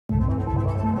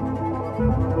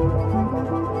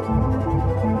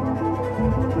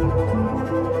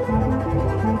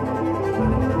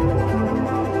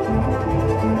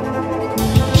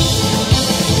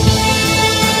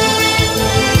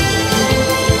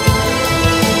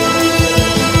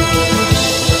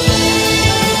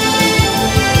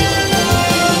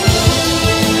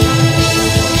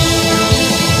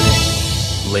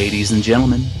Ladies and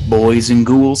gentlemen, boys and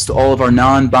ghouls, to all of our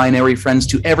non-binary friends,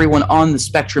 to everyone on the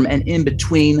spectrum and in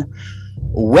between,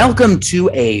 welcome to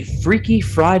a Freaky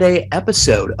Friday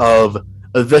episode of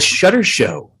The Shutter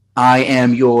Show. I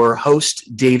am your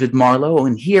host, David Marlowe,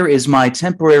 and here is my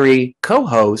temporary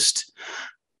co-host,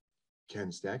 Ken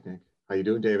Stacknick. How you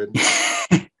doing, David?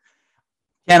 Ken,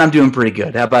 I'm doing pretty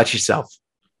good. How about yourself?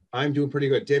 I'm doing pretty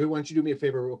good. David, why don't you do me a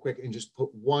favor real quick and just put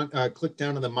click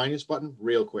down on the minus button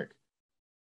real quick.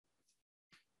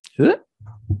 Yep.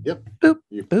 Boop.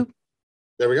 Boop.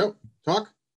 There we go.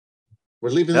 Talk. We're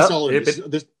leaving this all in.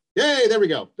 This. Yay! There we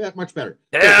go. Much better.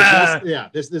 Yeah.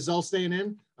 This is all staying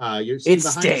in. You're seeing it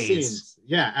behind stays. the scenes.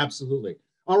 Yeah, absolutely.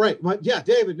 All right. But yeah,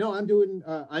 David. No, I'm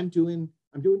doing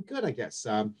good. I guess.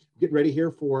 Getting ready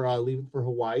here for leaving for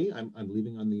Hawaii. I'm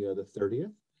leaving on the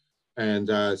 30th, and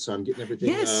so I'm getting everything.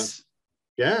 Yes.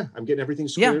 I'm getting everything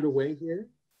squared away here.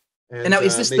 And now,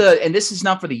 is this and this is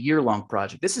not for the year-long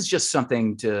project. This is just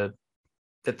something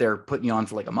that they're putting you on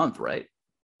for like a month, right?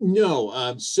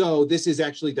 No. So this is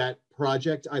actually that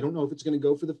project. I don't know if it's going to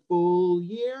go for the full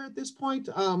year at this point.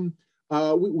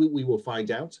 We will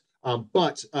find out.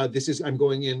 But I'm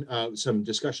going in, some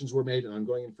discussions were made, and I'm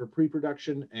going in for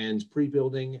pre-production and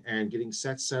pre-building and getting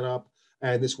sets set up.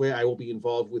 And this way I will be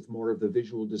involved with more of the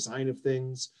visual design of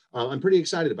things. I'm pretty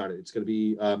excited about it. It's going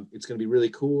to be really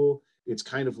cool. It's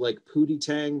kind of like Pootie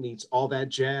Tang meets all that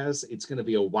jazz. It's going to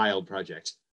be a wild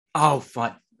project. Oh,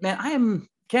 fun, man! I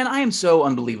am so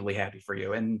unbelievably happy for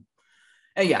you, and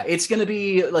yeah, it's going to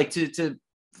be like to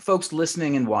folks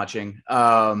listening and watching.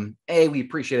 We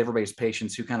appreciate everybody's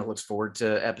patience who kind of looks forward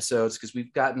to episodes, because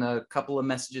we've gotten a couple of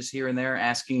messages here and there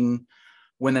asking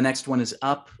when the next one is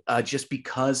up, just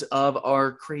because of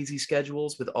our crazy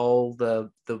schedules with all the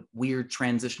weird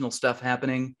transitional stuff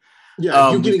happening.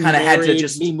 Yeah, you getting kind of had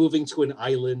to me moving to an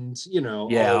island, all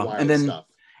wild and then stuff.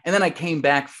 And then I came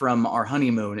back from our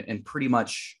honeymoon and pretty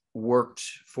much worked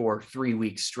for 3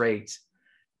 weeks straight,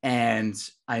 and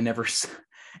I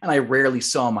rarely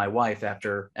saw my wife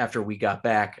after we got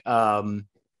back.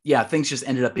 Things just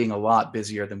ended up being a lot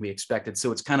busier than we expected.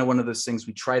 So it's kind of one of those things,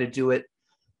 we try to do it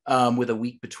with a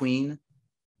week between.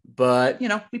 But,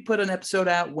 we put an episode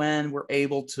out when we're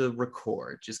able to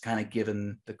record, just kind of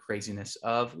given the craziness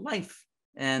of life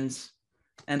and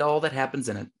all that happens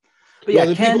in it. But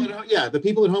the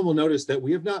people at home will notice that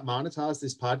we have not monetized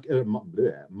this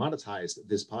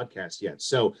podcast yet.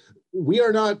 So we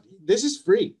are not. This is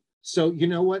free. So you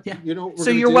know what? Yeah. So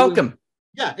you're welcome.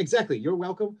 Yeah, exactly. You're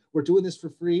welcome. We're doing this for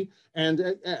free. And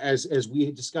as we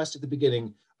had discussed at the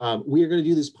beginning, we are going to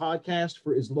do this podcast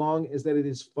for as long as that it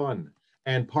is fun.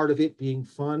 And part of it being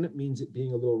fun means it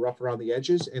being a little rough around the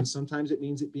edges. And sometimes it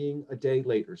means it being a day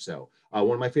late or so.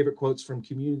 One of my favorite quotes from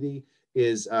Community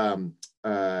is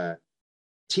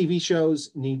TV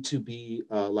shows need to be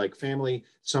like family.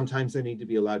 Sometimes they need to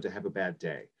be allowed to have a bad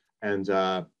day. And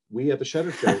we at the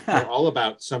Shutter Show are all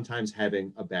about sometimes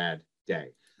having a bad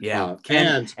day. Yeah.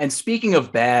 And speaking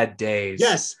of bad days.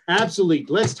 Yes, absolutely.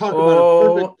 Let's talk about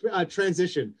a perfect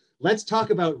transition. Let's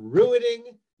talk about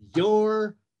ruining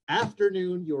your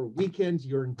afternoon, your weekend,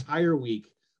 your entire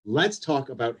week. Let's talk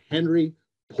about Henry,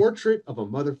 Portrait of a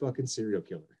Motherfucking Serial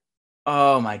Killer.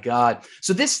 Oh my God.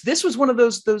 So this was one of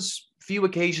those few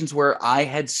occasions where I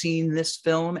had seen this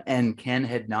film and Ken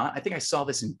had not. I think I saw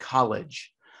this in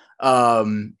college.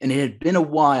 And it had been a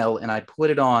while, and I put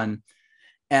it on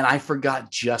and I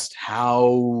forgot just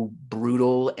how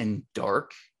brutal and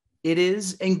dark it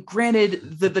is. And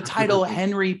granted, the title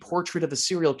Henry, Portrait of a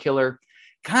Serial Killer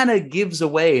kind of gives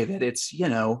away that it's,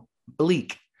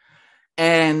 bleak.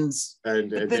 And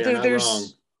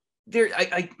there's wrong.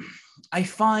 I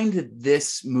find that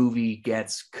this movie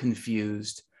gets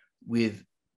confused with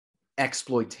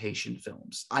exploitation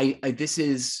films. This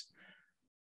is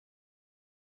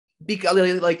because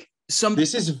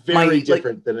this is very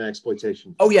different than an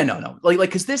exploitation film. Oh yeah, no.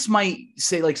 Because this might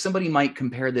say, somebody might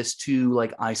compare this to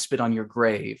I Spit on Your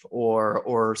Grave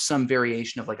or some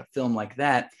variation of a film like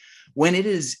that, when it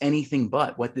is anything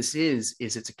but. What this is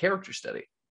it's a character study.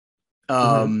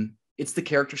 It's the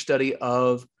character study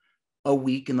of a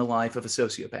week in the life of a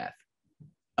sociopath.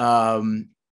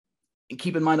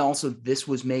 Keep in mind also, this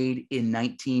was made in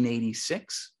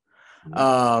 1986.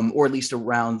 or at least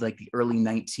around like the early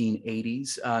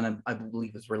 1980s. And I believe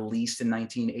it was released in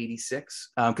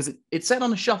 1986 because it sat on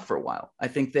the shelf for a while. I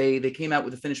think they came out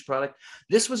with a finished product.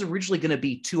 This was originally going to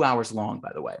be 2 hours long,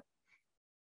 by the way.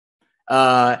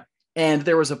 And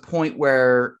there was a point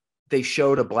where they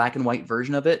showed a black and white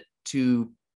version of it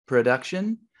to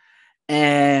production.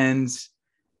 And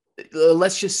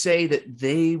let's just say that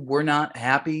they were not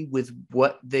happy with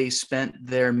what they spent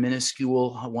their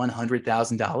minuscule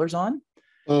 $100,000 on.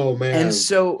 Oh man! And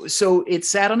so it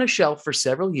sat on a shelf for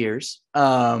several years,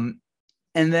 and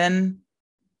then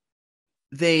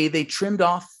they trimmed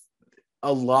off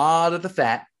a lot of the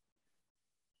fat,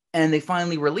 and they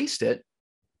finally released it.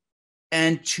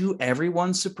 And to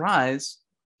everyone's surprise,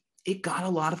 it got a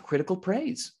lot of critical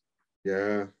praise.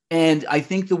 Yeah. And I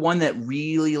think the one that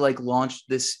really like launched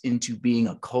this into being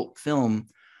a cult film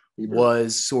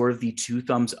was sort of the two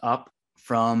thumbs up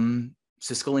from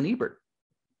Siskel and Ebert,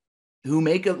 who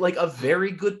make a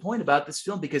very good point about this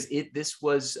film, because this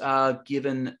was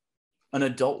given an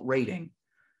adult rating,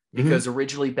 because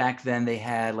originally back then they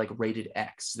had like rated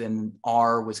X, then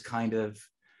R was kind of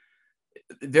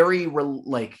very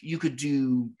like you could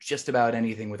do just about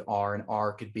anything with R, and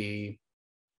R could be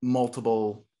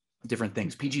multiple different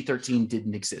things. PG-13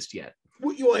 didn't exist yet.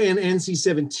 Well, and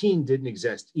NC-17 didn't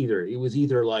exist either. It was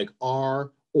either like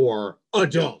R or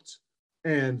adult.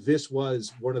 And this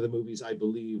was one of the movies, I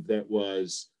believe, that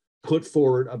was put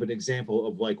forward of an example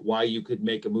of like why you could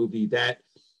make a movie that,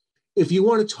 if you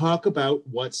want to talk about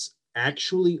what's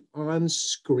actually on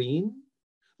screen,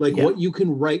 like what you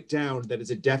can write down that is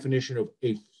a definition of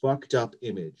a fucked up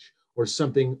image or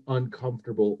something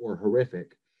uncomfortable or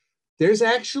horrific, there's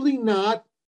actually not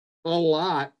a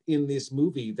lot in this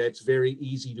movie that's very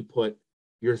easy to put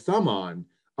your thumb on.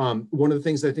 One of the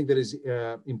things I think that is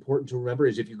important to remember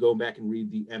is if you go back and read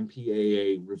the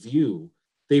MPAA review,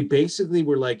 they basically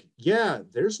were like, yeah,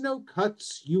 there's no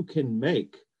cuts you can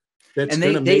make. That's and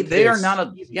they are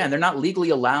not they're not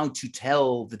legally allowed to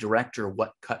tell the director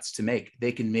what cuts to make.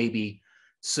 They can maybe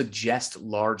suggest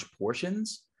large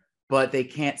portions, but they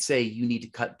can't say you need to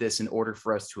cut this in order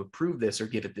for us to approve this or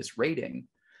give it this rating,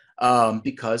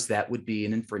 because that would be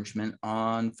an infringement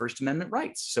on First Amendment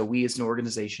rights. So we as an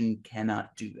organization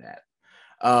cannot do that.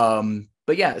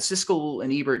 But yeah, Siskel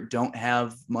and Ebert don't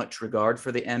have much regard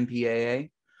for the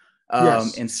MPAA,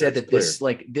 and said that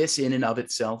this in and of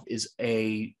itself is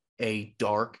a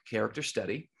dark character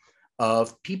study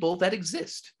of people that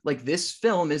exist. Like, this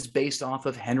film is based off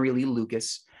of Henry Lee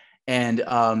Lucas and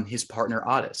his partner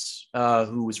Otis,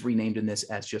 who was renamed in this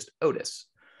as just Otis,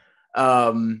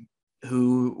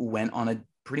 who went on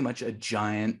pretty much a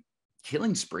giant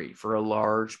killing spree for a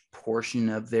large portion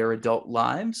of their adult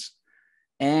lives.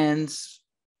 And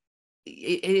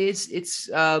the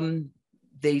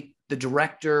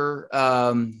director,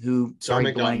 who,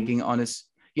 sorry, blanking on his,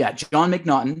 John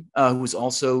McNaughton, who was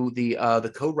also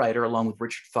the co-writer along with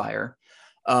Richard Fire,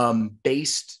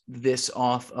 based this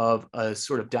off of a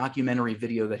sort of documentary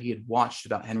video that he had watched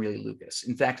about Henry Lee Lucas.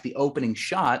 In fact, the opening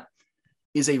shot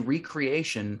is a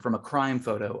recreation from a crime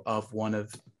photo of one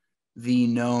of the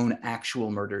known actual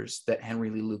murders that Henry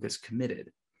Lee Lucas committed.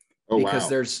 Oh,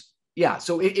 because wow.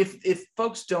 So if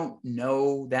folks don't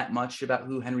know that much about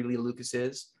who Henry Lee Lucas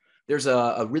is, there's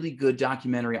a really good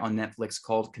documentary on Netflix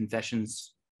called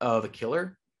Confessions of a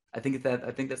Killer. I think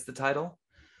that's the title.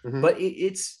 But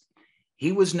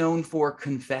he was known for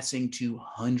confessing to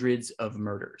hundreds of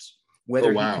murders.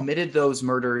 Whether he committed those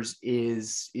murders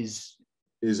is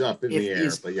up in the air,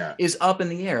 is up in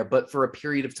the air. But for a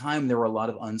period of time, there were a lot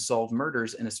of unsolved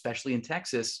murders, and especially in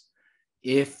Texas,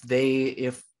 if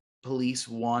police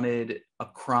wanted a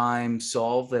crime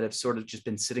solved that have sort of just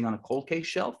been sitting on a cold case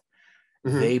shelf,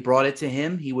 they brought it to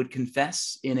him. He would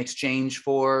confess in exchange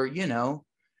for,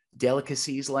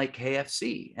 delicacies like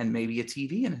KFC and maybe a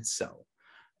TV in his cell.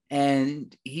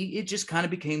 And it just kind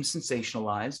of became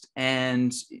sensationalized.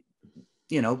 And,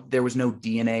 there was no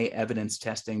DNA evidence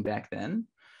testing back then.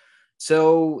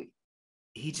 So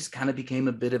he just kind of became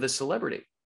a bit of a celebrity.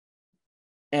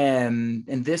 And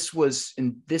this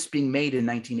being made in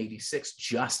 1986,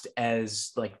 just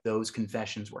as like those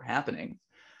confessions were happening.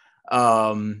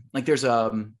 Like there's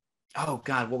oh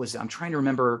God, what was it? I'm trying to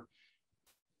remember.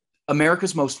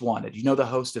 America's Most Wanted. You know the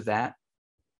host of that?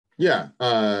 Yeah.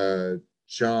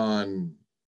 John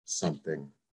something.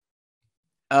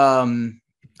 I'm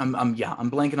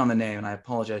blanking on the name, and I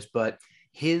apologize, but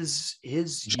his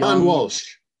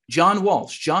John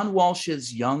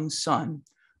Walsh's young son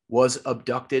was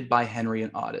abducted by Henry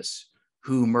and Otis,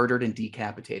 who murdered and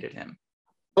decapitated him.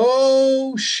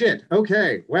 Oh shit.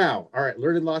 Okay. Wow. All right.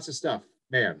 Learning lots of stuff,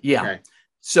 man. Yeah. Okay.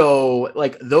 So,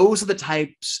 like, those are the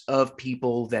types of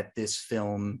people that this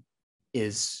film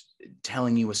is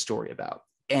telling you a story about.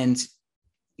 And,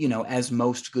 you know, as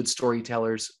most good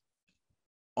storytellers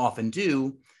often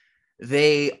do,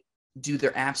 they do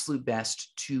their absolute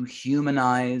best to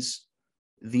humanize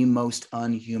the most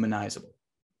unhumanizable.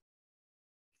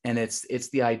 And it's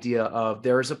the idea of,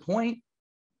 there is a point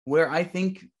where I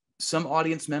think some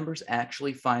audience members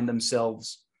actually find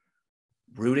themselves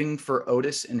rooting for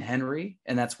Otis and Henry,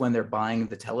 and that's when they're buying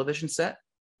the television set.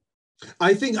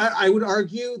 I think I would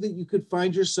argue that you could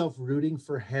find yourself rooting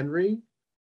for Henry.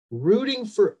 Rooting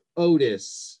for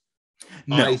Otis,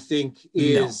 No, I think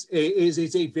is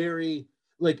a very,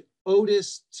 like,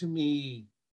 Otis to me,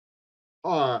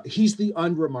 he's the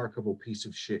unremarkable piece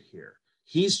of shit here.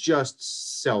 He's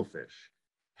just selfish.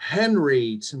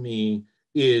 Henry to me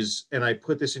is, and I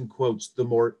put this in quotes, the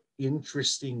more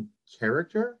interesting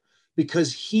character,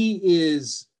 because he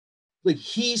is, like,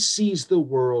 he sees the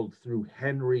world through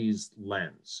Henry's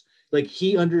lens. Like,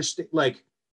 he understands, like,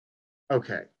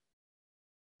 okay,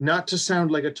 not to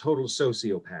sound like a total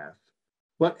sociopath,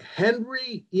 but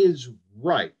Henry is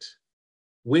right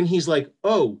when he's like,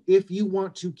 oh, if you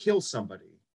want to kill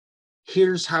somebody,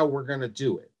 here's how we're going to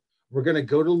do it. We're going to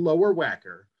go to Lower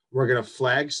Whacker. We're going to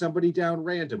flag somebody down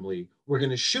randomly. We're going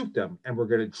to shoot them, and we're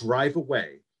going to drive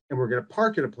away. And we're going to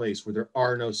park at a place where there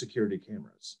are no security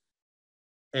cameras.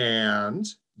 And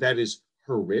that is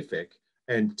horrific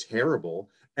and terrible,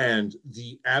 and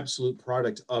the absolute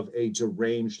product of a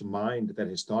deranged mind that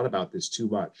has thought about this too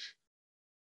much.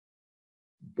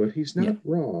 But he's not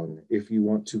wrong if you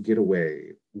want to get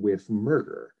away with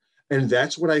murder. And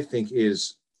that's what I think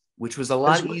is... Which was a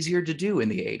lot easier to do in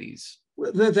the 80s.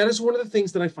 That is one of the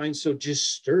things that I find so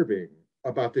disturbing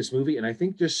about this movie. And I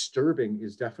think disturbing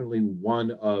is definitely one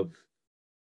of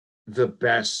the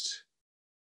best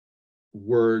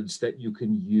words that you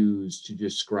can use to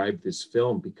describe this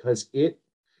film, because it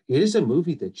is a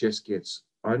movie that just gets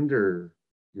under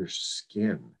your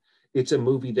skin. It's a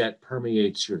movie that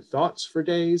permeates your thoughts for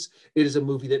days. It is a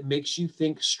movie that makes you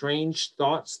think strange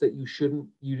thoughts that you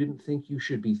didn't think you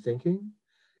should be thinking.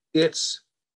 It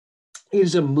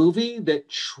is a movie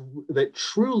that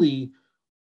truly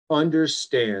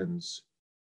understands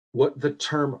what the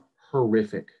term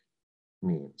horrific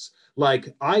means.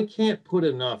 Like, I can't put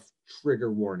enough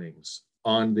trigger warnings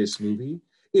on this movie.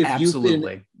 If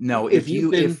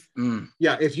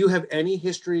you have any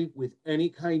history with any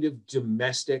kind of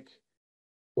domestic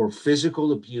or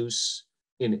physical abuse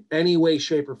in any way,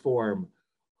 shape, or form,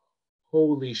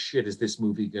 holy shit, is this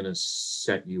movie gonna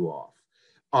set you off?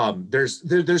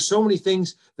 There's so many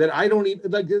things that I don't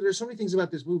even like. There's so many things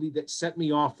about this movie that set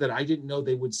me off that I didn't know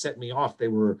they would set me off. They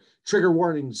were trigger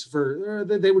warnings for,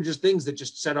 they were just things that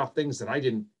just set off things that I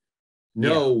didn't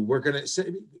know were gonna set.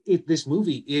 This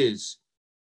movie is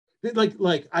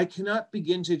like I cannot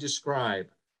begin to describe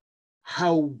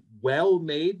how well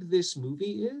made this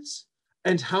movie is,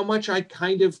 and how much I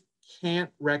kind of can't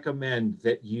recommend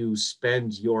that you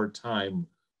spend your time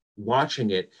watching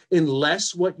it,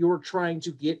 unless what you're trying to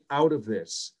get out of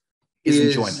this is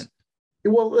enjoyment.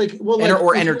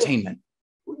 Or entertainment.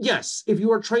 Yes, if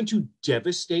you are trying to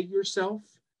devastate yourself,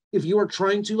 if you are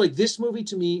trying to, like, this movie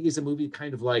to me is a movie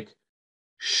kind of like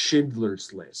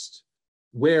Schindler's List,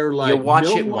 where, like, you watch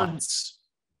it once,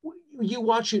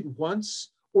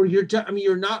 or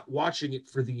you're not watching it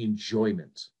for the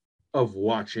enjoyment of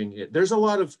watching it. There's a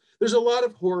lot of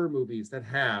horror movies that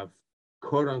have,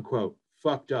 quote unquote,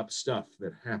 fucked up stuff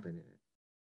that happen in it,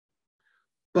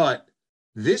 but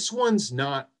this one's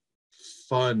not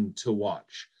fun to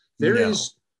watch. There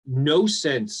is no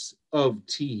sense of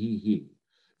tee-hee-hee.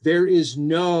 There is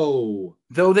no...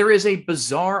 Though there is a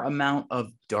bizarre amount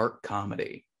of dark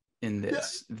comedy in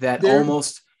this that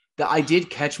I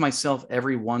did catch myself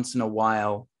every once in a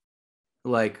while,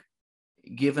 like,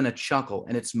 given a chuckle,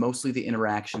 and it's mostly the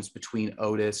interactions between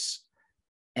Otis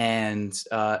and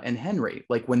Henry,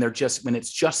 like when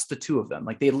it's just the two of them.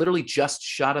 Like, they literally just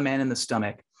shot a man in the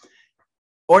stomach.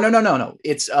 Or no.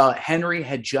 It's Henry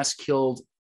had just killed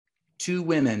two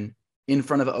women in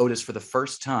front of Otis for the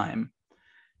first time,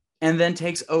 and then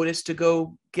takes Otis to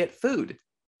go get food.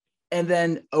 And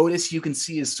then Otis, you can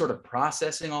see, is sort of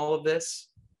processing all of this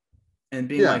and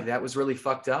being like, that was really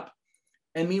fucked up.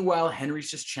 And meanwhile,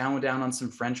 Henry's just chowing down on some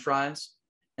French fries.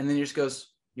 And then he just goes,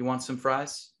 you want some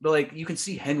fries? But, like, you can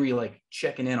see Henry, like,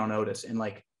 checking in on Otis and,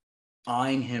 like,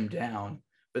 eyeing him down.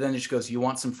 But then he just goes, you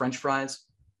want some French fries?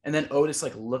 And then Otis,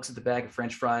 like, looks at the bag of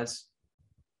French fries,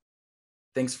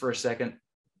 thinks for a second,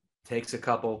 takes a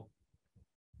couple,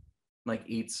 like,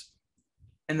 eats,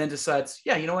 and then decides,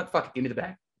 yeah, you know what? Fuck it, give me the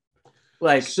bag.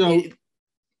 Like, so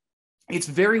it's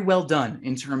very well done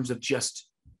in terms of just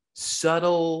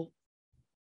subtle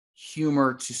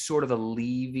humor to sort of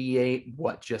alleviate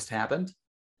what just happened.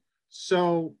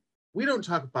 So we don't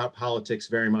talk about politics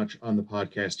very much on the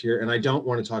podcast here, and I don't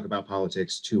want to talk about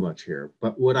politics too much here.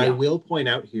 But what I will point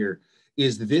out here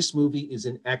is that this movie is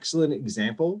an excellent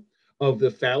example of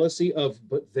the fallacy of,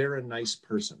 but they're a nice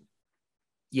person.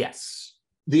 Yes.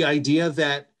 The idea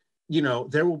that, you know,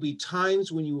 there will be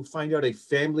times when you will find out a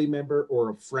family member or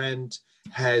a friend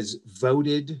has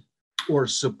voted or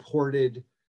supported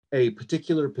a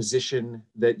particular position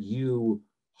that you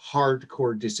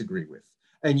hardcore disagree with.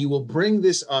 And you will bring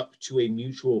this up to a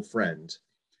mutual friend.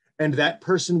 And that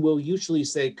person will usually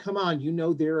say, come on, you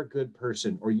know they're a good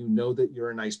person, or you know that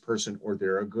you're a nice person, or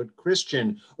they're a good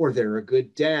Christian, or they're a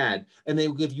good dad. And they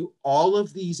will give you all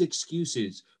of these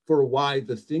excuses for why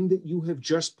the thing that you have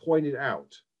just pointed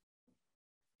out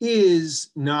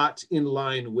is not in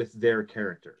line with their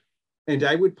character. And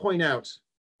I would point out,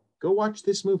 go watch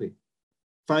this movie.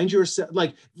 Find yourself,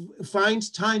 like,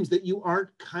 find times that you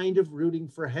aren't kind of rooting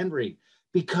for Henry,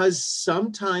 because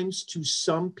sometimes to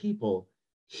some people,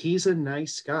 he's a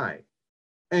nice guy.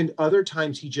 And other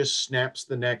times he just snaps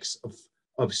the necks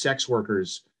of sex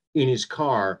workers in his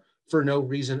car for no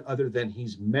reason other than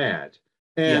he's mad.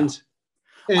 And,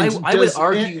 I would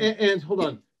argue. And hold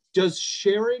on, does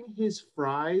sharing his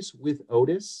fries with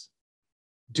Otis,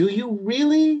 do you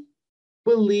really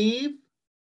believe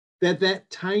that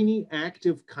tiny act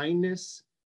of kindness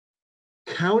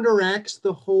counteracts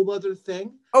the whole other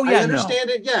thing? Oh, yeah, I understand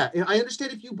it. Yeah, I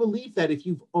understand if you believe that, if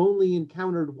you've only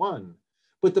encountered one.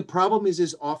 But the problem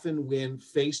is often when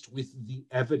faced with the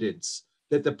evidence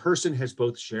that the person has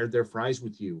both shared their fries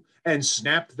with you and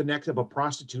snapped the neck of a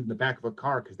prostitute in the back of a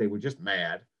car because they were just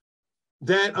mad,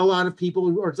 that a lot of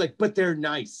people are like, but they're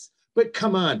nice. But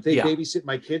come on, they babysit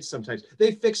my kids sometimes.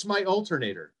 They fix my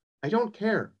alternator. I don't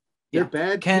care. They're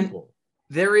bad people.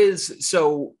 There is,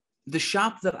 so the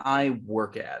shop that I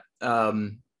work at,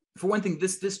 for one thing,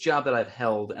 this job that I've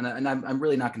held, and I'm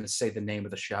really not going to say the name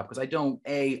of the shop because I'm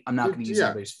not going to use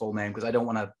anybody's full name because I don't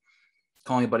want to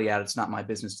call anybody out. It's not my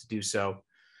business to do so.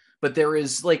 But there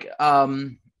is like at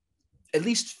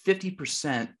least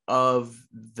 50% of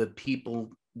the people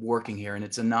working here, and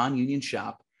it's a non-union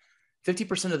shop,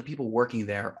 50% of the people working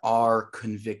there are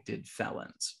convicted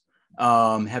felons,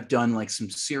 have done like some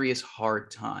serious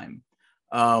hard time.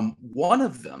 One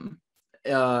of them,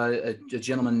 a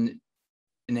gentleman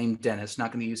named Dennis,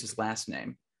 not going to use his last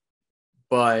name,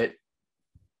 but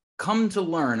come to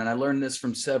learn, and I learned this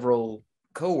from several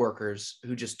coworkers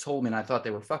who just told me, and I thought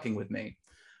they were fucking with me,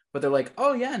 but they're like,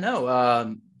 oh yeah,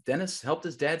 no, Dennis helped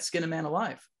his dad skin a man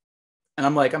alive. And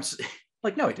I'm like,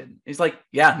 like, no, he didn't. He's like,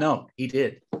 yeah, no, he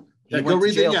did. He went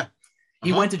to jail.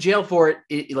 He went to jail for it.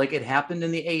 It happened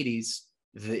in the 80s.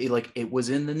 It was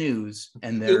in the news,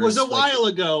 and it was a while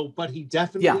ago, but he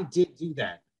definitely did do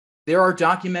that. There are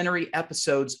documentary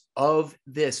episodes of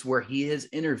this where he is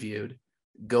interviewed.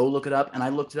 Go look it up. And I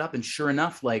looked it up, and sure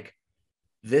enough, like,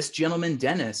 this gentleman,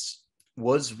 Dennis,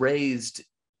 was raised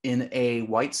in a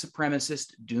white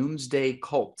supremacist doomsday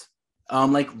cult.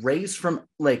 Raised from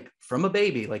a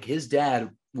baby. Like, his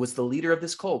dad was the leader of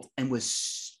this cult and was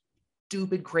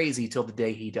stupid crazy till the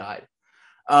day he died.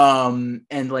 And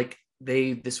like,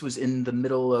 this was in the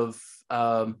middle of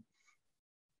the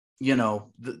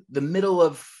middle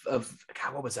of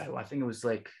God, what was that? I think it was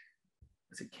like,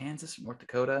 was it Kansas or North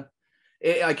Dakota?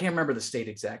 I can't remember the state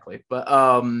exactly, but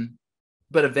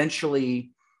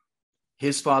eventually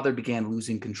his father began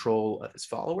losing control of his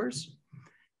followers,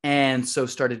 and so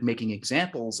started making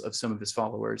examples of some of his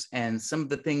followers. And some of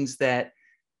the things that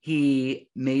he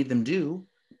made them do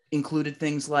included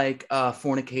things like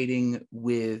fornicating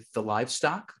with the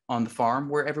livestock on the farm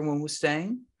where everyone was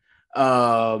staying,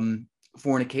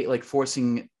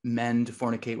 forcing men to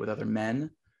fornicate with other men.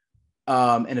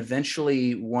 And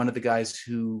eventually one of the guys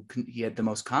who he had the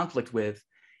most conflict with,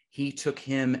 he took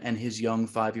him and his young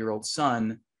 5-year-old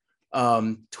son,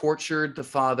 tortured the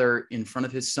father in front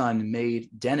of his son, made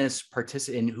Dennis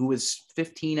participate, who was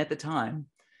 15 at the time,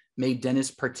 made Dennis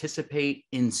participate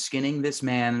in skinning this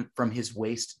man from his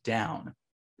waist down,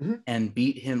 and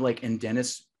beat him, and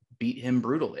Dennis beat him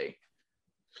brutally.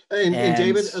 And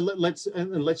David, let's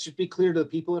just be clear to the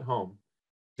people at home.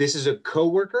 This is a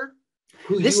coworker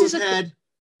who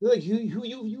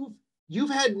you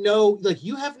have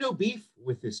no beef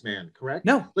with this man, correct?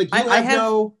 No,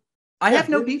 I have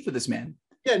no beef with this man.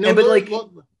 Yeah,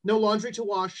 no laundry to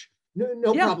wash,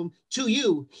 no problem. To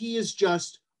you, he is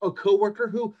just a coworker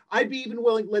who I'd be even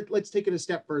willing. Let's take it a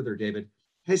step further, David.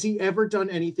 Has he ever done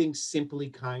anything simply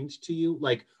kind to you,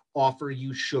 like offer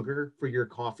you sugar for your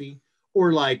coffee,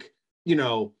 or like you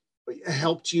know,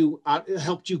 helped you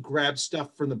grab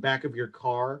stuff from the back of your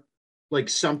car, like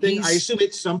something. I He's assume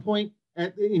at some point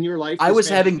in your life, I this was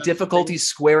man has having done something. difficulty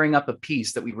squaring up a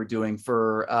piece that we were doing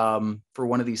for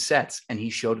one of these sets, and he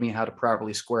showed me how to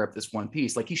properly square up this one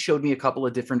piece. Like he showed me a couple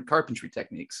of different carpentry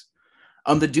techniques.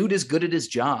 The dude is good at his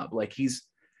job. Like he's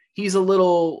a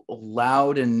little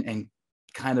loud and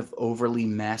kind of overly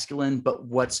masculine, but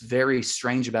what's very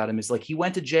strange about him is like he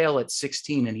went to jail at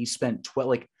 16 and he spent 12,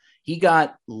 like he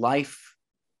got life,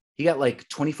 he got like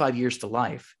 25 years to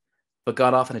life, but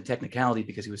got off on a technicality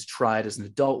because he was tried as an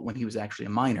adult when he was actually a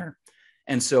minor.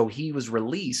 And so he was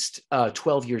released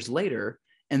 12 years later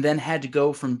and then had to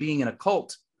go from being in a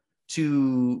cult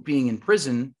to being in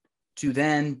prison to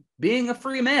then being a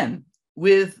free man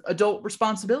with adult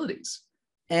responsibilities,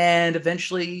 and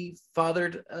eventually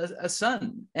fathered a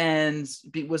son and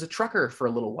was a trucker for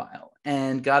a little while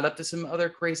and got up to some other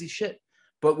crazy shit.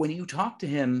 But when you talk to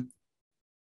him,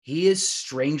 he is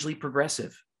strangely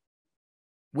progressive,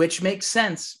 which makes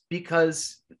sense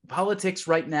because politics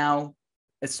right now,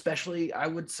 especially I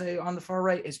would say on the far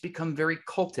right, has become very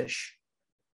cultish.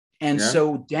 And Yeah,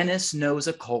 so Dennis knows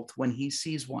a cult when he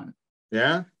sees one.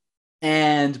 yeah.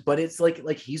 And but it's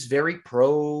like he's very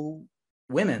pro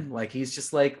women. Like he's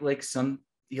just like some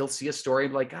he'll see a story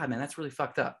and be like, God, man, that's really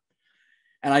fucked up.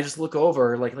 And I just look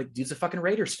over like dude's a fucking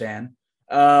Raiders fan.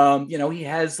 He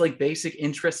has like basic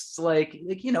interests,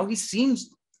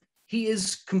 he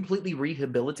is completely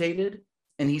rehabilitated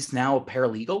and he's now a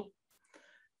paralegal.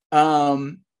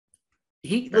 Um,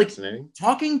 he like Fascinating.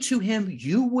 talking to him,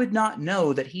 you would not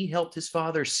know that he helped his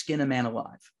father skin a man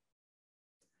alive.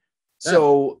 Yeah.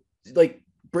 So, like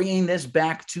bringing this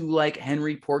back to like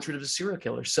Henry Portrait of a Serial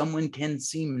Killer, someone can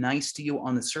seem nice to you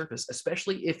on the surface,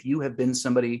 especially if you have been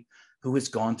somebody who has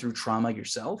gone through trauma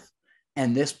yourself,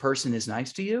 and this person is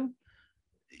nice to you.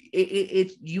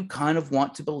 You kind of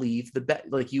want to believe the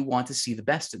best, like you want to see the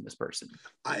best in this person.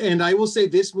 And I will say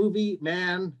this movie,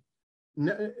 man,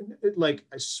 like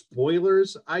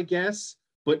spoilers, I guess.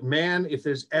 But man, if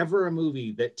there's ever a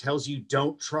movie that tells you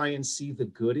don't try and see the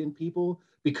good in people,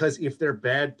 because if they're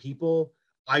bad people,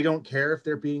 I don't care if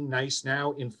they're being nice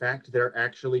now. In fact, they're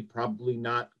actually probably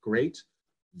not great.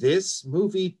 This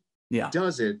movie Yeah.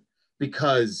 does it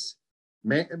because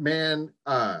man,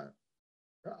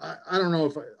 I don't know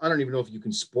if I don't even know if you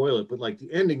can spoil it, but like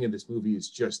the ending of this movie is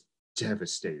just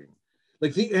devastating.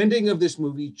 Like the ending of this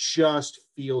movie just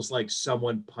feels like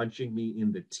someone punching me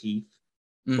in the teeth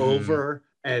Mm-hmm. over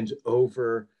and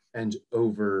over and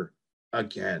over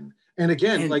again. And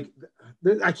again, And like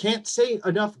I can't say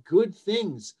enough good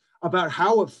things about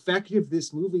how effective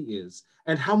this movie is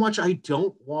and how much I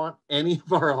don't want any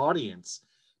of our audience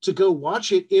to go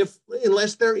watch it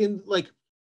unless they're in like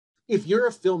if you're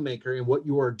a filmmaker and what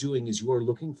you are doing is you are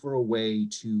looking for a way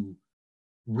to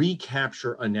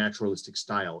recapture a naturalistic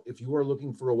style, if you are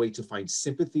looking for a way to find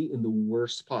sympathy in the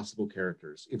worst possible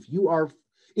characters, if you are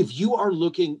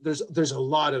looking, there's a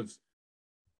lot of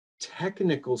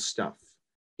technical stuff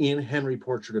in Henry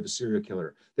Portrait of a Serial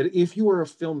Killer that if you are a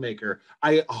filmmaker,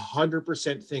 I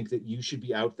 100% think that you should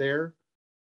be out there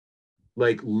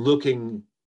like looking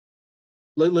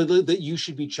that you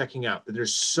should be checking out, that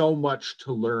there's so much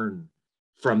to learn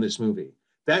from this movie.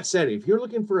 That said, if you're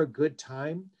looking for a good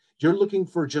time, you're looking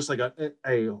for just like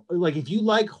a like if you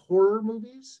like horror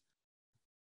movies,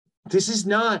 this is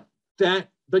not that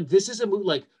like this is a movie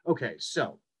like okay,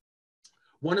 so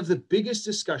one of the biggest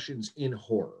discussions in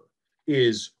horror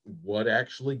is what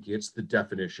actually gets the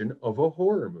definition of a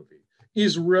horror movie.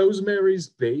 Is Rosemary's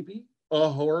Baby a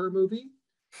horror movie?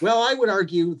 Well, I would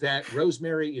argue that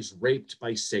Rosemary is raped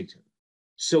by Satan.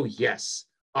 So, yes,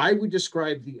 I would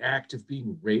describe the act of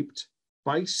being raped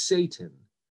by Satan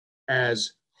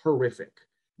as horrific.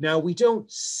 Now, we don't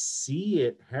see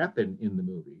it happen in the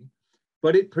movie,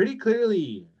 but it pretty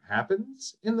clearly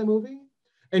happens in the movie.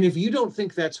 And if you don't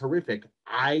think that's horrific,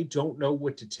 I don't know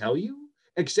what to tell you,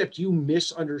 except you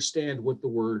misunderstand what the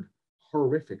word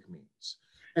horrific means.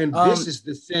 And this um is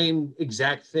the same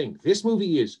exact thing. This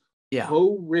movie is yeah.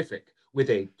 horrific with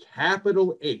a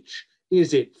capital H.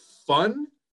 Is it fun?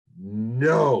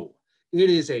 No. It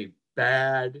is a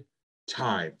bad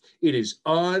time. It is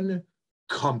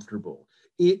uncomfortable.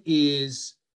 It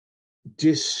is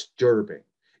disturbing.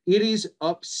 It is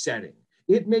upsetting.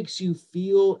 It makes you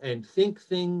feel and think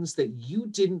things that you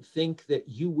didn't think that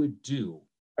you would do.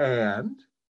 And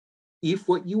if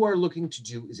what you are looking to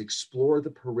do is explore the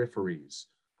peripheries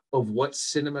of what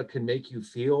cinema can make you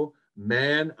feel,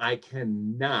 man, I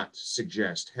cannot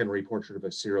suggest Henry Portrait of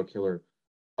a Serial Killer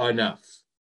enough.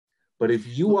 But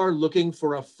if you are looking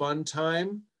for a fun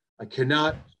time, I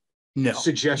cannot No,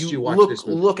 suggest you you watch look this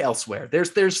movie. elsewhere.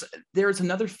 There's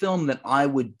another film that I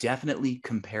would definitely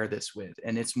compare this with,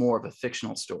 and it's more of a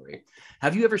fictional story.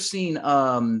 Have you ever seen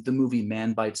the movie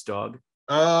Man Bites Dog?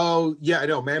 Oh, yeah, I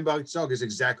know. Man Bites Dog is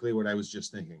exactly what I was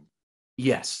just thinking.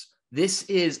 Yes, this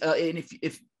is, and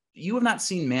if you have not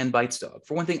seen Man Bites Dog,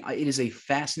 for one thing, it is a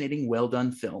fascinating, well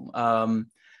done film.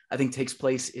 I think takes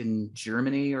place in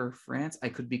Germany or France. I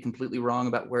could be completely wrong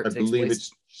about where I it takes believe place.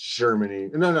 it's Germany.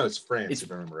 No, no, it's France, It's if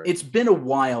I remember right. it's been a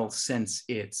while since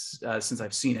since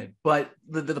I've seen it, but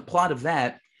the plot of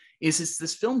that is it's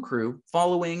this film crew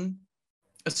following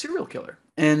a serial killer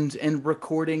and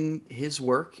recording his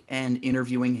work and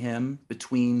interviewing him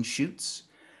between shoots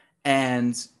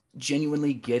and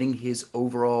genuinely getting his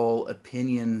overall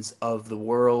opinions of the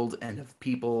world and of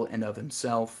people and of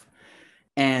himself.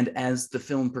 And as the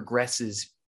film progresses,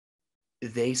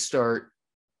 they start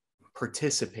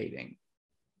participating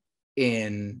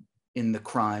in the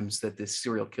crimes that this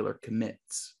serial killer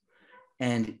commits,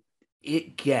 and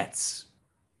it gets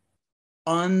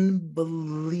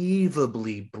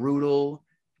unbelievably brutal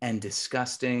and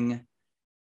disgusting.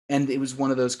 And it was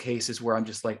one of those cases where I'm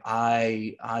just like,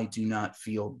 I do not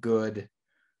feel good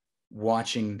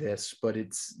watching this, but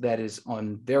that is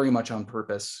on very much on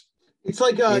purpose. It's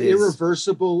like It is.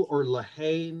 Irreversible or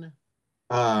Lahane.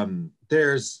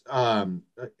 There's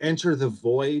Enter the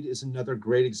Void is another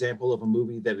great example of a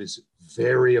movie that is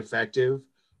very effective,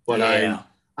 but Yeah,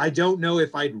 I don't know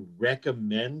if I'd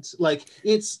recommend. Like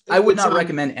I would it's not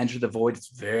recommend Enter the Void. It's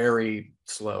very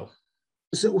slow.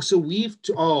 so we've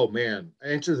oh man,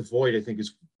 Enter the Void I think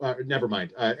is never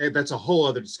mind. That's a whole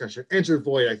other discussion. Enter the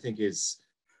Void I think is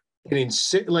an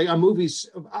insane, like a movie's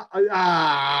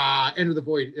Enter the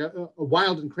Void,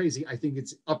 Wild and Crazy. I think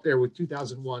it's up there with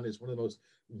 2001 as one of the most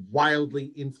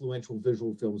wildly influential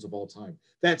visual films of all time.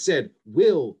 That said,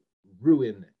 will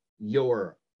ruin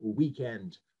your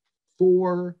weekend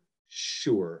for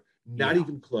sure. Not Yeah.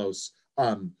 even close.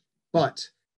 But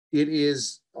it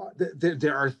is.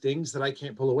 There are things that I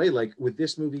can't pull away. Like with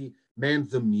this movie, man,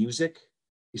 the music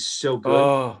is so good.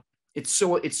 Oh, it's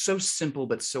so simple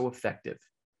but so effective.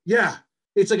 Yeah,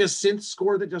 it's like a synth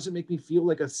score that doesn't make me feel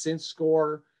like a synth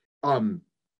score. Um,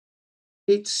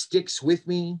 it sticks with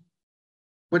me,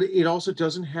 but it also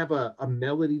doesn't have a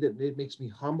melody that it makes me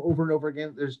hum over and over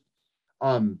again. There's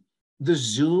um the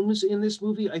zooms in this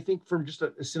movie, I think, from just a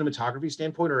cinematography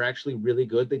standpoint, are actually really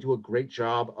good. They do a great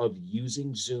job of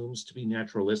using zooms to be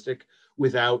naturalistic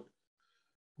without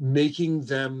making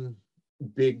them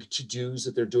big to-dos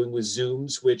that they're doing with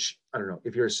zooms, which I don't know,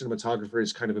 if you're a cinematographer,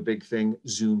 is kind of a big thing.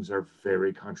 Zooms are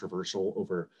very controversial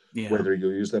over Yeah. whether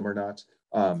you'll use them or not.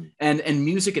 And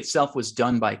music itself was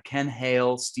done by Ken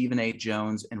Hale, Stephen A.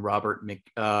 Jones, and Robert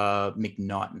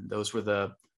McNaughton. Those were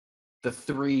the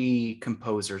three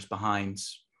composers behind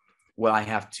what I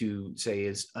have to say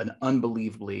is an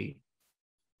unbelievably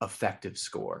effective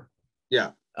score.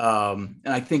 Yeah. And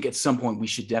I think at some point we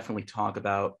should definitely talk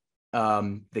about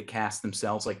the cast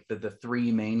themselves, like the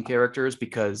three main characters,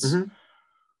 because Mm-hmm.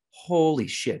 holy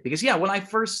shit. Because yeah, when I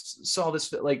first saw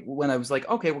this, like when I was like,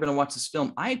 okay, we're gonna watch this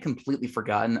film, I had completely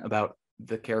forgotten about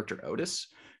the character Otis,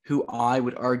 who I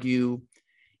would argue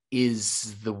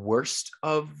is the worst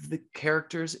of the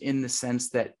characters, in the sense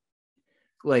that,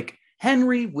 like,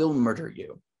 Henry will murder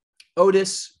you,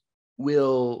 Otis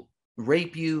will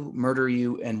rape you, murder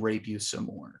you, and rape you some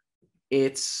more.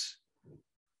 It's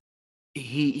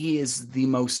he is the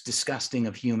most disgusting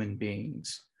of human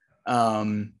beings.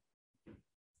 Um,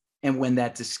 and when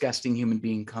that disgusting human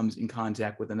being comes in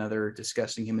contact with another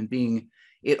disgusting human being,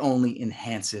 it only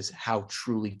enhances how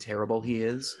truly terrible he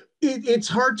is. It's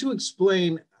hard to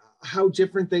explain how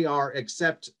different they are,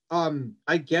 except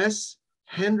I guess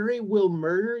Henry will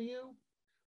murder you,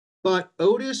 but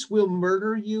Otis will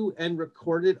murder you and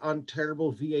record it on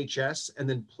terrible VHS and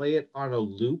then play it on a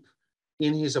loop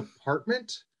in his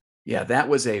apartment. Yeah, that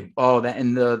was a oh that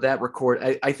and the that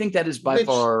record. I think that is by Which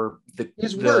far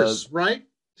is worse, right?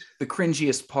 the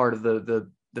cringiest part of the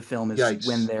film, is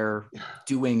when Yikes. they're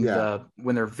doing Yeah.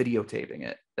 when they're videotaping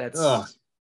it. Ugh. That's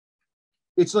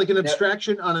It's like an that.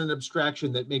 abstraction on an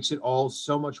abstraction that makes it all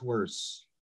so much worse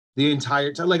the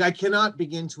entire time. Like I cannot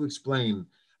begin to explain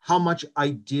how much I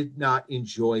did not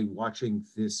enjoy watching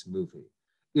this movie.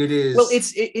 It Well,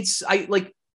 is it's I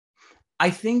like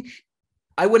I think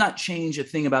I would not change a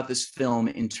thing about this film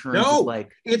in terms of no,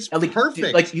 it's like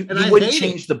perfect, and you I wouldn't hate it.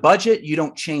 change the budget, you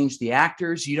don't change the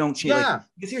actors, you don't change, like, Yeah,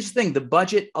 because here's the thing, the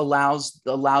budget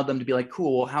allowed them to be like,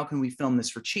 cool, well, how can we film this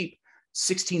for cheap?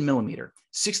 16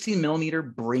 millimeter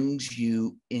brings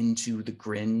you into the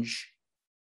Gringe,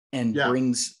 and yeah.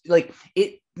 brings, like,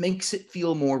 it makes it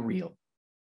feel more real.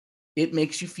 it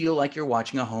makes you feel like you're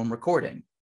watching a home recording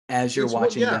as you're It's what,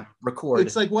 watching yeah. them record.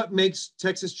 It's like what makes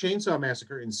Texas Chainsaw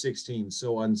Massacre in 16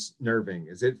 so unnerving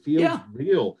is it feels Yeah.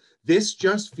 real. This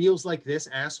just feels like this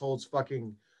asshole's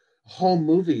fucking home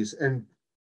movies. And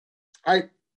I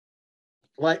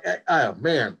like, oh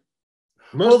man,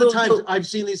 most Well, of the times I've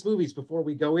seen these movies before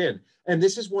we go in. And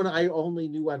this is one I only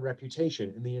knew on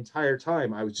Reputation. And the entire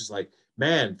time I was just like,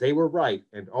 man, they were right.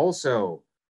 And also,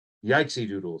 yikesy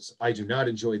doodles, I do not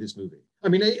enjoy this movie. I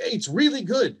mean, it's really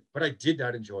good, but I did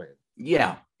not enjoy it.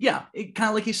 yeah. It kind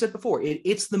of like you said before,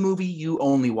 it's the movie you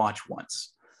only watch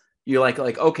once. You're like,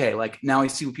 okay, like now I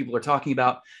see what people are talking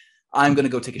about. I'm going to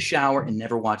go take a shower and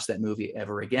never watch that movie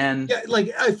ever again. Yeah,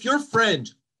 like if your friend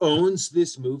owns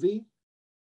this movie,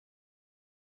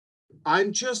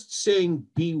 I'm just saying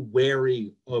be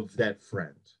wary of that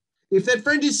friend. If that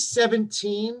friend is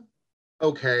 17,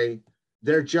 okay,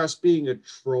 they're just being a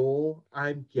troll,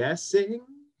 I'm guessing.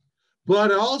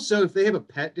 But also, if they have a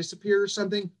pet disappear or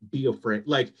something, be afraid.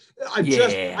 Like,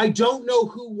 I don't know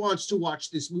who wants to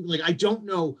watch this movie. Like, I don't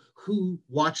know who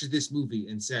watches this movie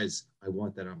and says, I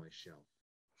want that on my shelf.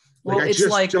 Like, well, I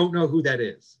just don't know who that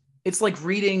is. It's like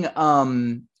reading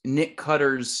Nick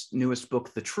Cutter's newest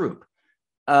book, The Troop.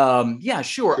 Yeah,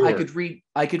 sure. I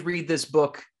could read this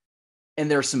book, and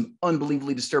there's some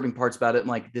unbelievably disturbing parts about it. And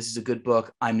like, this is a good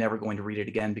book. I'm never going to read it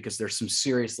again because there's some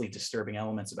seriously disturbing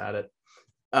elements about it.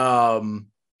 But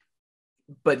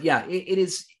yeah, it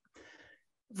is,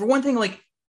 for one thing, like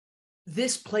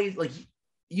this plays, like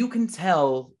you can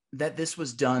tell that this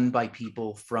was done by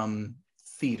people from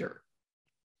theater.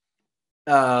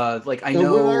 Like I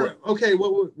know. Okay,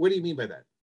 what do you mean by that?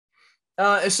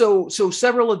 So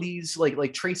several of these,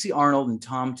 like Tracy Arnold and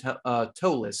Tom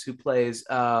Towles, who plays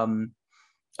the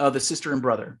sister and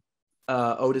brother,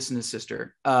 Otis and his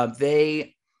sister,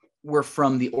 they were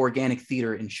from the Organic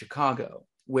Theater in Chicago,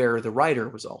 where the writer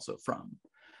was also from.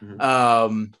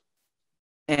 Mm-hmm.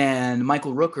 And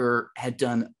Michael Rooker had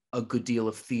done a good deal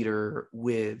of theater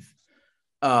with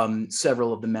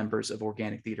several of the members of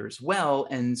Organic Theater as well.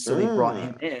 And so they brought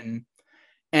him in.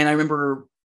 And I remember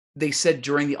they said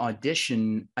during the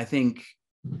audition, I think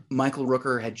Michael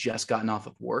Rooker had just gotten off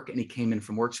of work and he came in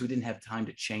from work, so he didn't have time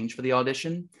to change for the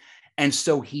audition. And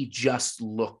so he just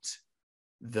looked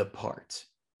the part.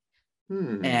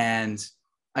 And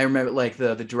I remember like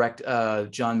the direct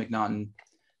John McNaughton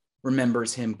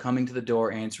remembers him coming to the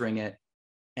door, answering it,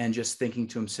 and just thinking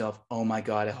to himself, oh my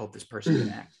God, I hope this person can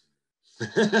act.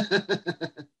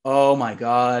 Oh my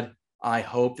God, I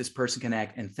hope this person can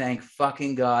act. And thank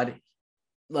fucking God,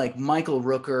 like Michael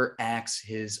Rooker acts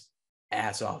his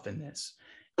ass off in this.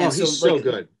 And he's so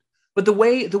good. But the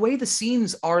way the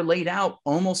scenes are laid out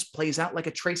almost plays out like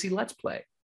a Tracy Letts play.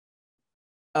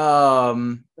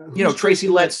 Tracy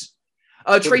Letts.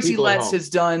 Tracy Letts has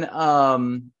done.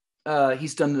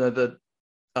 He's done the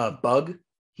Bug.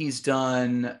 He's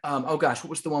done. Oh gosh, what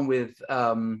was the one with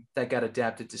that got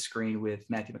adapted to screen with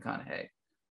Matthew McConaughey?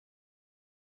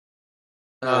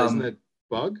 Isn't it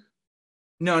Bug?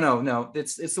 No.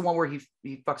 It's the one where he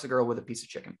fucks a girl with a piece of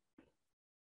chicken.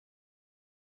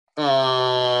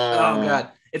 Oh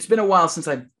God, it's been a while since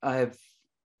I've been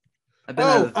out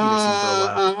of the theater scene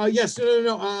for a while. Yes, no.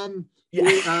 No. Hang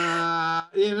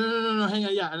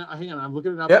on. Yeah, hang on. I'm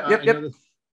looking it up. Yep. Yeah,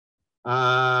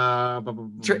 I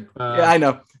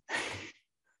know.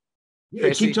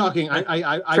 Tracy, keep talking.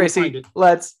 I Tracy, find it.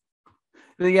 Let's.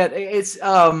 Yeah, it's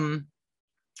the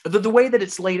way that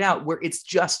it's laid out, where it's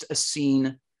just a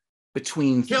scene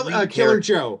between Killer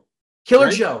Joe. Killer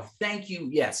right? Joe. Thank you.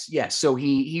 Yes. So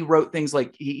he wrote things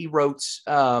like he wrote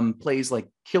plays like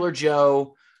Killer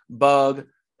Joe, Bug.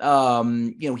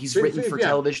 He's written for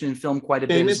television and film quite a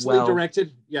bit as well.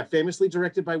 Famously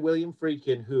directed by William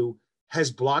Friedkin, who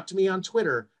has blocked me on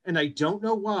Twitter, and I don't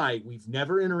know why. We've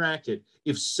never interacted.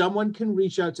 If someone can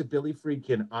reach out to Billy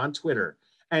Friedkin on Twitter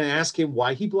and ask him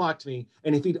why he blocked me,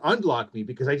 and if he'd unblock me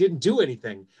because I didn't do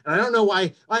anything, and I don't know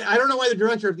why. I don't know why the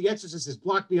director of The Exorcist has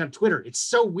blocked me on Twitter. It's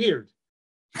so weird.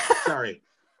 Sorry.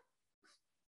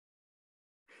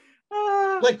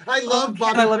 I love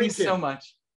Bobby I love Friedkin. You so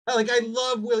much. I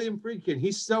love William Friedkin.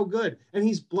 He's so good. And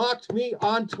he's blocked me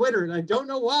on Twitter, and I don't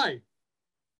know why.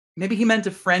 Maybe he meant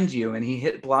to friend you, and he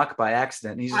hit block by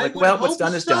accident. And he's like, well, what's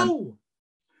done is done.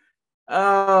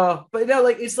 But no,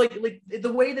 it's like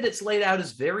the way that it's laid out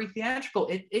is very theatrical.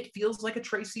 It feels like a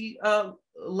Tracy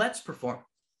Letts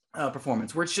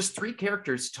performance, where it's just three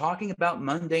characters talking about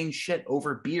mundane shit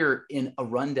over beer in a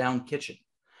rundown kitchen.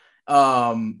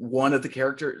 One of the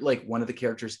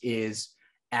characters is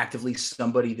actively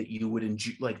somebody that you would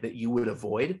that you would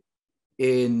avoid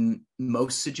in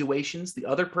most situations. The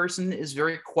other person is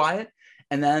very quiet,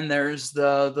 And then there's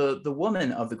the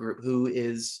woman of the group who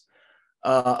is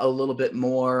a little bit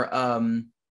more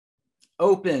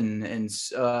open and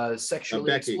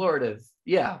sexually explorative.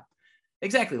 Yeah,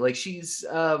 exactly. Like she's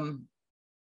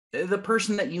the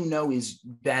person that you know is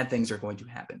bad things are going to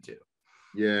happen to.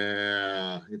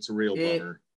 Yeah, it's a real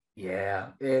bummer. Yeah,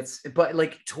 but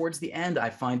like towards the end, I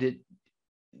find it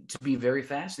to be very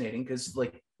fascinating because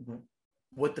like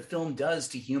what the film does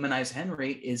to humanize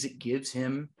Henry is it gives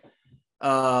him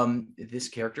this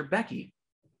character Becky,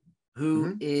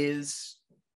 who is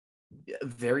a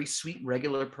very sweet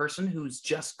regular person who's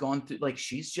just gone through, like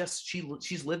she's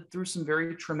lived through some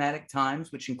very traumatic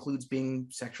times, which includes being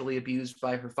sexually abused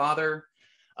by her father,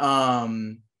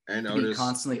 and being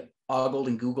constantly ogled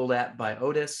and googled at by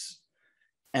Otis,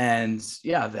 and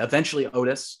yeah, eventually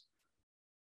Otis.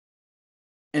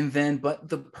 And then, but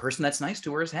the person that's nice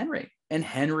to her is Henry. And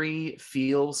Henry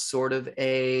feels sort of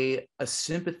a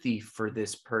sympathy for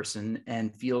this person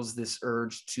and feels this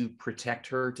urge to protect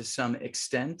her to some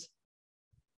extent.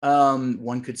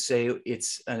 One could say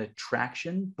it's an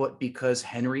attraction, but because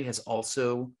Henry has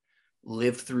also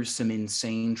lived through some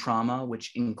insane trauma,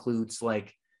 which includes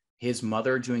like his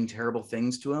mother doing terrible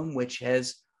things to him, which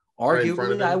has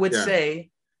arguably, I would say,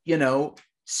 you know,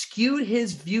 skewed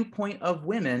his viewpoint of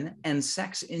women and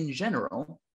sex in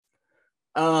general.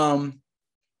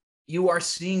 You are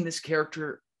seeing this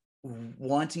character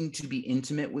wanting to be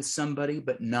intimate with somebody,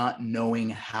 but not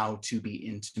knowing how to be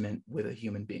intimate with a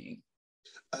human being.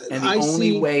 And the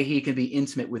only way he can be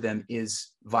intimate with them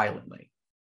is violently.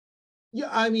 Yeah,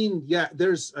 I mean, yeah,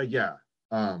 there's yeah,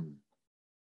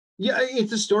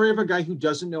 it's a story of a guy who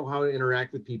doesn't know how to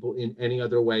interact with people in any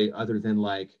other way other than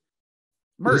like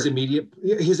murder.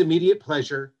 his immediate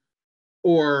pleasure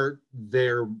or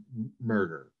their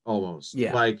murder almost.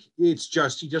 Yeah, like he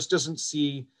just doesn't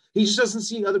see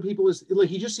other people as like,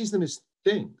 he just sees them as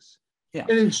things. Yeah,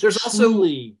 and it's there's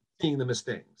truly seeing them as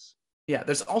things. Yeah,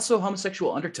 there's also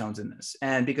homosexual undertones in this,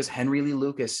 and because Henry Lee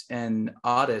Lucas and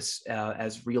Otis,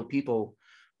 as real people,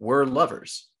 were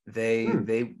lovers. They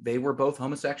were both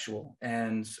homosexual,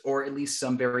 and or at least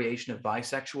some variation of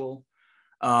bisexual,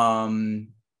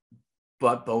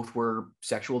 but both were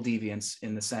sexual deviants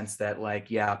in the sense that,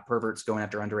 like, yeah, perverts going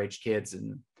after underage kids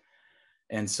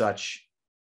and such.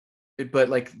 But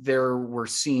like, there were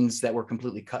scenes that were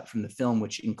completely cut from the film,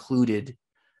 which included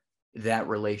that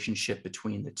relationship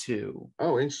between the two.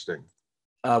 Oh, interesting.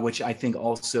 Which I think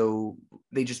also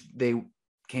they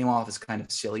came off as kind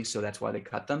of silly, so that's why they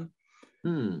cut them.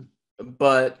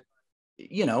 But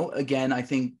you know, again, I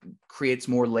think creates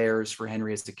more layers for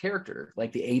Henry as a character.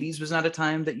 Like the 80s was not a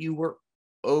time that you were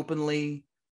openly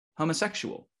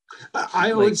homosexual.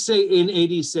 I would say in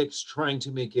 86, trying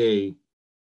to make a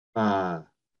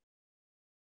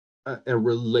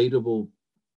relatable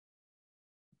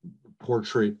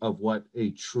portrait of what a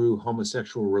true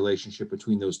homosexual relationship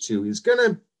between those two is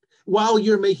gonna, while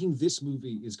you're making this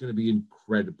movie, is gonna be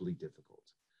incredibly difficult.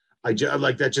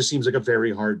 Like that just seems like a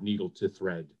very hard needle to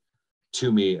thread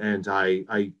to me, and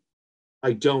I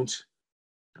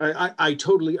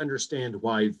totally understand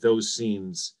why those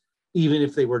scenes, even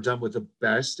if they were done with the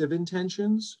best of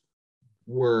intentions,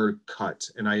 were cut.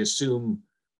 And I assume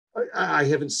I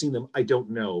haven't seen them. I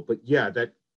don't know, but yeah,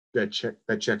 that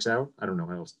checks out. I don't know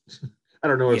how else. I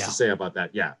don't know what else to say about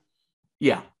that. Yeah.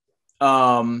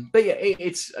 But yeah,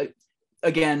 it's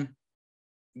again,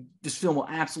 this film will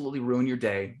absolutely ruin your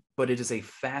day, but it is a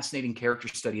fascinating character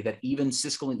study that even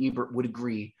Siskel and Ebert would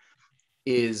agree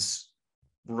is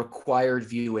required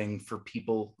viewing for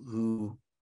people who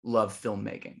love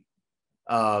filmmaking.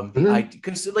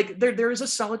 Because like there is a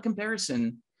solid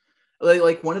comparison.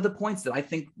 Like one of the points that I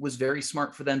think was very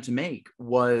smart for them to make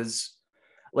was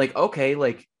like, okay,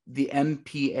 like the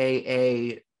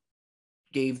MPAA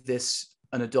gave this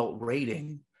an adult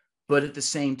rating, but at the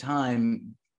same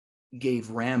time gave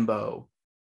Rambo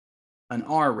an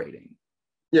R rating.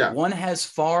 Yeah. One has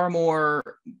far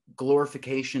more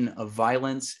glorification of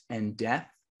violence and death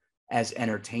as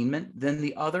entertainment than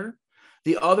the other.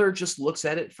 The other just looks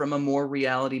at it from a more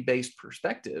reality-based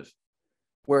perspective.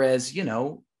 Whereas, you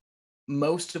know,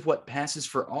 most of what passes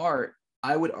for art,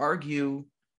 I would argue,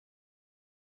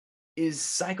 is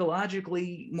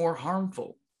psychologically more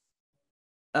harmful.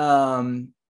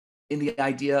 In the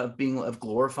idea of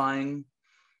glorifying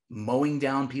mowing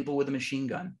down people with a machine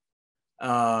gun,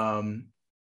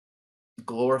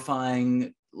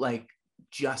 glorifying like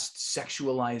just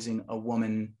sexualizing a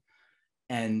woman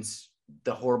and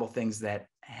the horrible things that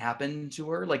happen to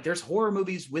her. Like there's horror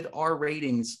movies with R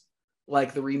ratings,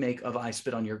 like the remake of I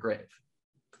Spit on Your Grave.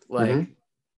 Like,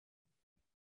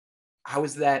 how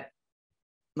is that?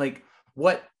 Like,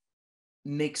 what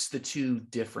makes the two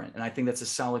different? And I think that's a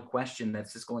solid question that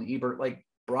Siskel and Ebert like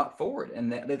brought forward,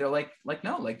 and they're like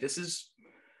no, like this is,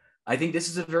 I think this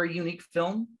is a very unique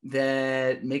film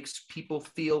that makes people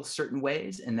feel certain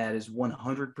ways, and that is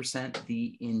 100%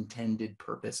 the intended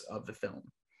purpose of the film.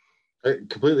 I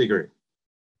completely agree.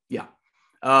 Yeah.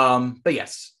 But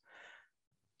yes.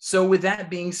 So with that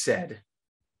being said,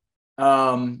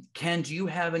 Ken, do you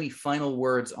have any final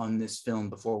words on this film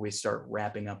before we start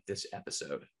wrapping up this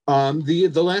episode?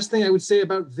 The last thing I would say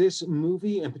about this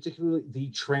movie, and particularly the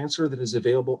transfer that is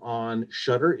available on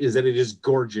Shudder, is that it is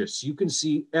gorgeous. You can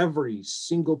see every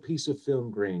single piece of film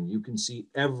grain. You can see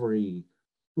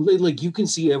you can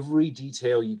see every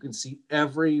detail. You can see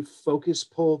every focus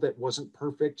pull that wasn't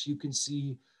perfect. You can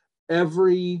see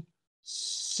every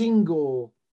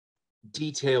single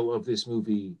detail of this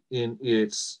movie in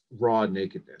its raw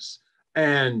nakedness.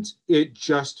 And it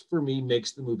just, for me,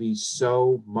 makes the movie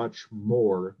so much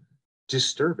more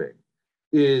disturbing,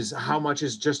 is how much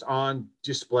is just on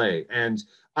display. And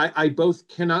I both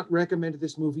cannot recommend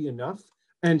this movie enough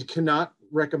and cannot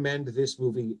recommend this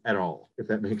movie at all, if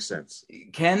that makes sense.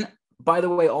 Ken, by the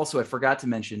way, also, I forgot to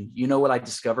mention, you know what I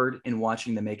discovered in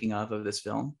watching the making of this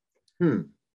film?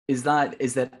 Is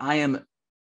that I am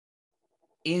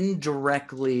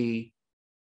indirectly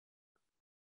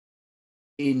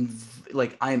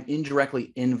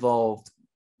involved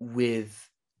with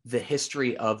the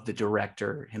history of the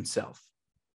director himself,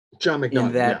 John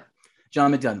McNaughton.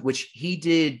 John McNaughton, which he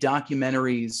did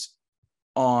documentaries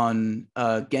on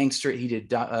gangster. He did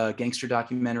gangster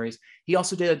documentaries. He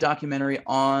also did a documentary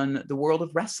on the world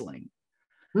of wrestling.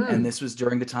 And this was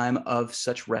during the time of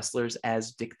such wrestlers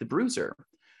as Dick the Bruiser,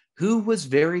 who was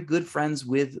very good friends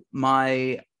with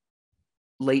my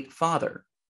late father.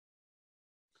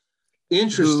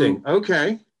 Interesting.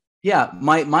 Okay. Yeah,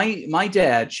 my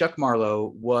dad, Chuck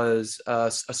Marlowe, was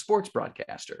a sports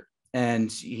broadcaster,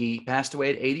 and he passed away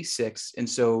at 86, and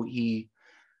so he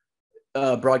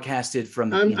broadcasted from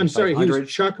the I'm sorry, he was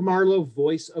Chuck Marlowe,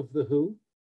 voice of the Who?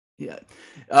 Yeah.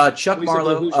 Chuck voice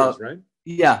Marlowe, of the Hoosiers, right?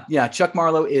 Yeah. Chuck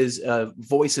Marlowe is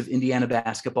voice of Indiana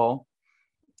basketball.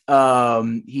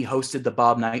 He hosted the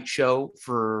Bob Knight show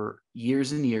for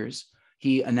years and years.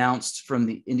 He announced from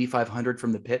the Indy 500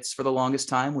 from the pits for the longest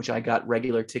time, which I got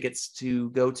regular tickets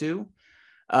to go to,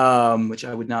 which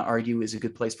I would not argue is a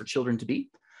good place for children to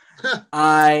be.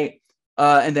 And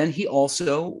then he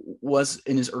also was,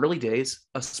 in his early days,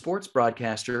 a sports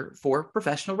broadcaster for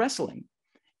professional wrestling.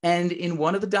 And in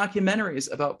one of the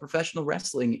documentaries about professional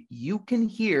wrestling, you can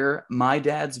hear my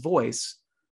dad's voice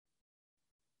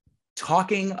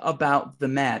talking about the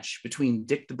match between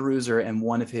Dick the Bruiser and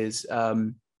one of his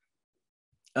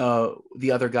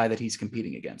the other guy that he's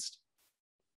competing against.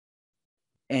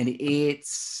 And I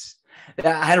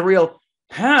had a real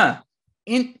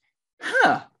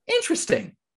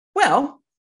interesting. Well,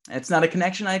 it's not a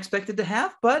connection I expected to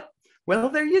have, but well,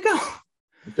 there you go.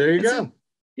 There you go.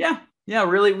 Yeah,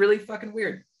 really, really fucking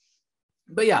weird.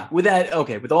 But yeah, with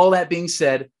all that being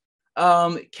said,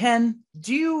 Ken,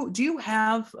 do you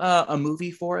have a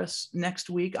movie for us next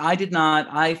week? I did not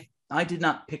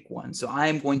pick one, so I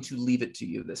am going to leave it to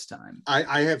you this time.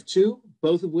 I have two,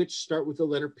 both of which start with the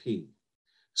letter P.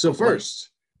 So first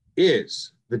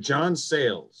is the John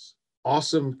Sayles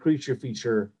awesome creature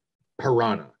feature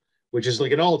Piranha, which is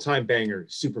like an all-time banger,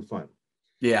 super fun.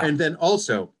 Yeah. And then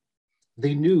also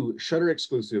the new Shudder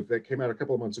exclusive that came out a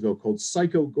couple of months ago called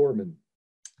Psycho Gorman,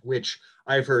 which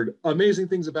I've heard amazing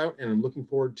things about and I'm looking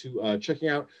forward to checking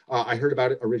out. I heard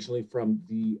about it originally from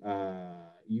the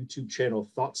YouTube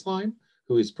channel Thoughtsline,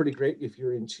 who is pretty great if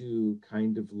you're into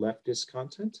kind of leftist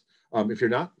content. If you're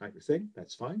not your thing,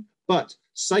 that's fine. But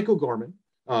Psycho Gorman,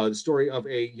 the story of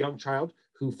a young child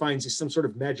who finds some sort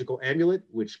of magical amulet,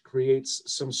 which creates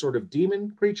some sort of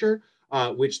demon creature,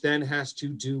 which then has to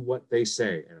do what they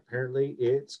say. And apparently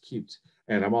it's cute.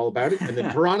 And I'm all about it. And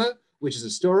then Piranha, which is a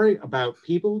story about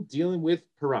people dealing with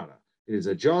piranha. It is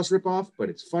a Jaws ripoff, but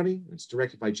it's funny. It's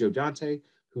directed by Joe Dante,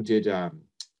 who did Gremlins.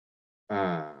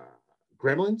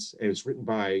 And it's written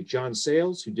by John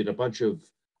Sayles, who did a bunch of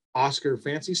Oscar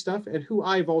fancy stuff, and who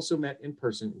I've also met in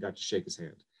person and got to shake his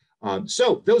hand.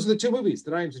 So those are the two movies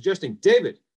that I am suggesting.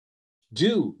 David,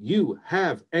 do you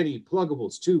have any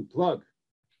pluggables to plug?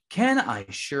 Ken, I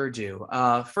sure do.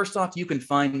 First off, you can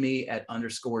find me at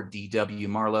 _DW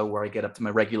Marlowe, where I get up to my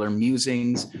regular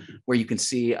musings, where you can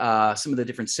see some of the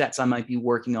different sets I might be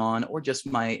working on, or just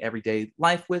my everyday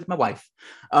life with my wife.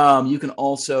 You can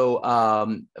also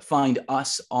find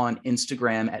us on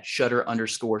Instagram at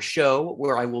Shudder_show,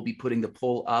 where I will be putting the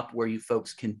poll up where you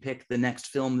folks can pick the next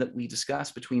film that we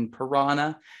discuss between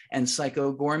Piranha and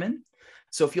Psycho Gorman.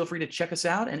 So feel free to check us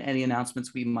out and any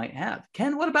announcements we might have.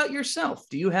 Ken, what about yourself?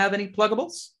 Do you have any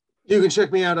pluggables? You can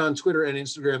check me out on Twitter and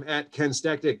Instagram at Ken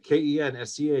Stachnik,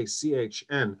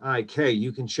 KenStachnik.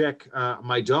 You can check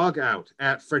my dog out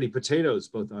at Freddy Potatoes,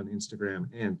 both on Instagram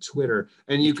and Twitter.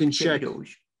 And you can check,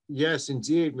 yes,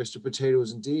 indeed, Mr.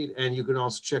 Potatoes, indeed. And you can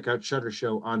also check out Shutter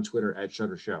Show on Twitter at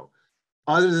Shutter Show.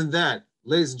 Other than that,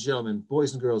 ladies and gentlemen,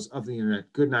 boys and girls of the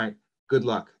internet, good night, good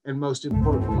luck, and most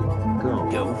importantly,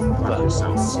 go fuck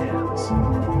yourselves.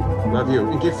 Love you.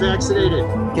 And get vaccinated.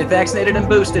 Get vaccinated and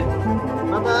boosted.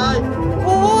 Bye-bye.